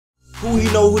Who he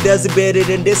know who does it better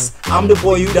than this? I'm the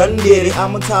boy who done get it.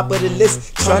 I'm on top of the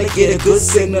list, trying to get a good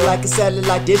signal like a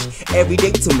satellite dish. Every day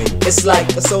to me, it's like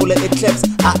a solar eclipse.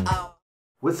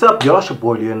 What's up, y'all? It's your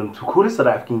boy Leon, I'm too cool. South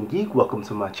African Geek. Welcome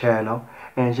to my channel.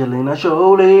 Angelina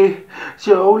Jolie,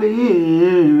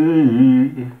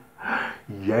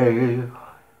 yeah.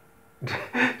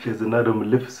 She has another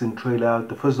Maleficent trailer out.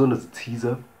 The first one is a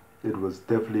teaser. It was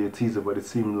definitely a teaser, but it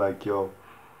seemed like, yo,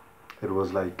 it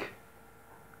was like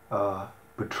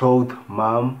betrothed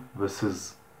mom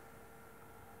versus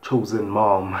chosen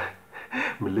mom.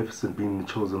 Maleficent being the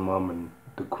chosen mom and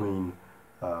the queen,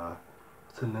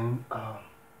 what's her name?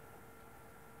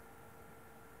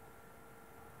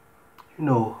 You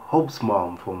know, Hope's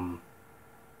mom from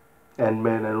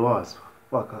Ant-Man and Wasp.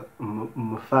 Fuck,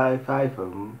 Makai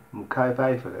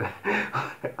Pfeiffer.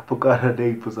 I forgot her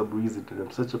name for some reason.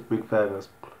 I'm such a big fan of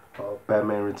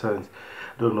Batman Returns.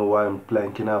 I don't know why I'm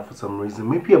blanking out for some reason.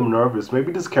 Maybe I'm nervous.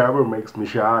 Maybe this camera makes me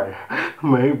shy.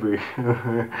 Maybe.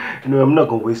 Anyway, I'm not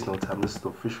gonna waste no time. This is the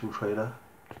official trailer.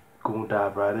 Gonna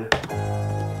dive right in.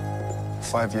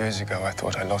 5 years ago, I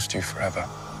thought I lost you forever.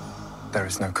 There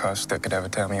is no curse that could ever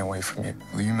tear me away from you.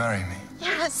 Will you marry me?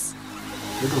 Yes.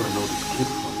 Where do I know this kid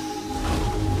from?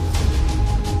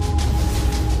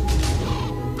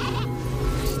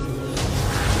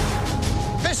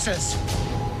 Mistress,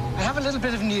 I have a little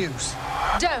bit of news.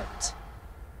 Don't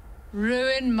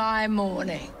ruin my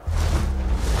morning.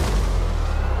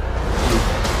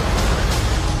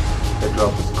 That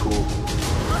drop is cool.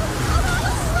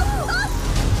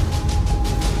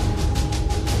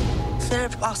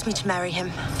 Philip asked me to marry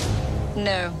him.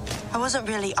 No. I wasn't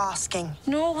really asking.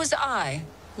 Nor was I.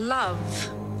 Love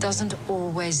doesn't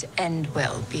always end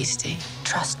well, beastie.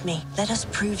 Trust me. Let us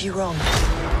prove you wrong.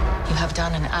 You have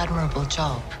done an admirable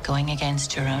job going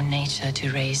against your own nature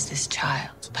to raise this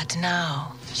child. But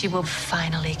now, she will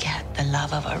finally get the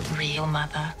love of a real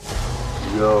mother.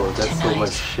 Yo, that's Tonight, so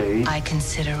much shade. I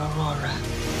consider Aurora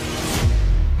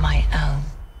my own.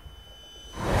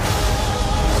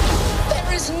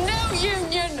 There is no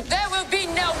union. There will be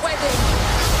no wedding.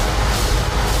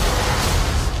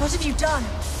 What have you done?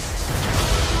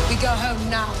 We go home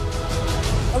now.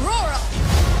 Aurora!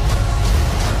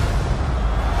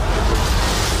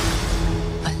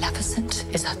 Maleficent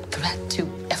is a threat to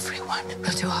everyone.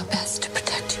 We'll do our best to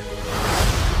protect you.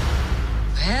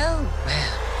 Well,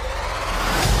 well.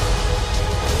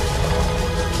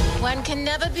 One can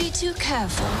never be too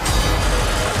careful.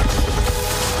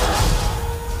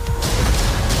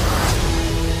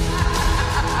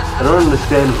 I don't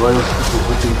understand royal people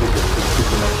who think that they're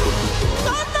supernatural people.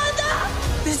 Godmother!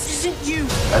 This isn't you.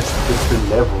 That's different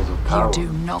levels of power. You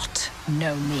do not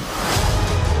know me.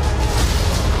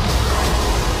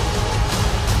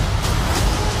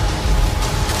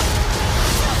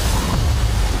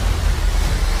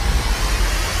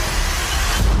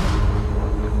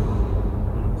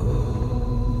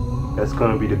 That's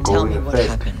gonna be the Tell golden me what effect.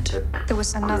 happened. There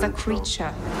was another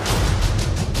creature.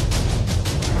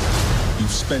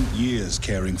 You've spent years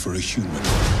caring for a human.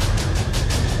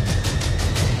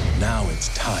 Now it's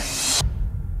time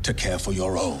to care for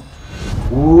your own.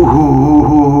 Ooh,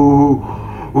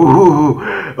 ooh.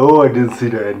 Oh, I didn't see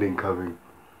the ending coming.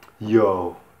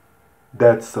 Yo,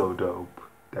 that's so dope.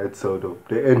 That's so dope.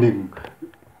 The ending,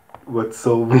 what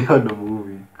sold me on the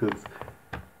movie, because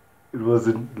it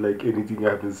wasn't like anything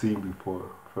I haven't seen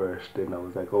before first. Then I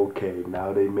was like, okay,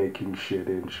 now they're making shit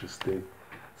interesting.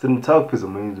 Cinematography is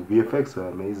amazing, VFX are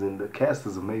amazing, the cast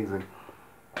is amazing.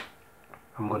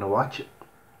 I'm gonna watch it.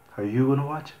 Are you gonna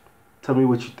watch it? Tell me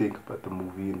what you think about the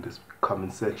movie in this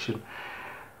comment section.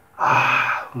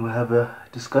 We'll have a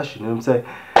discussion, you know what I'm saying?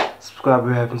 Subscribe if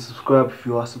you haven't subscribed. If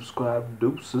you are subscribed,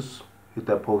 deuces. Hit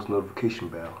that post notification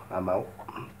bell. I'm out.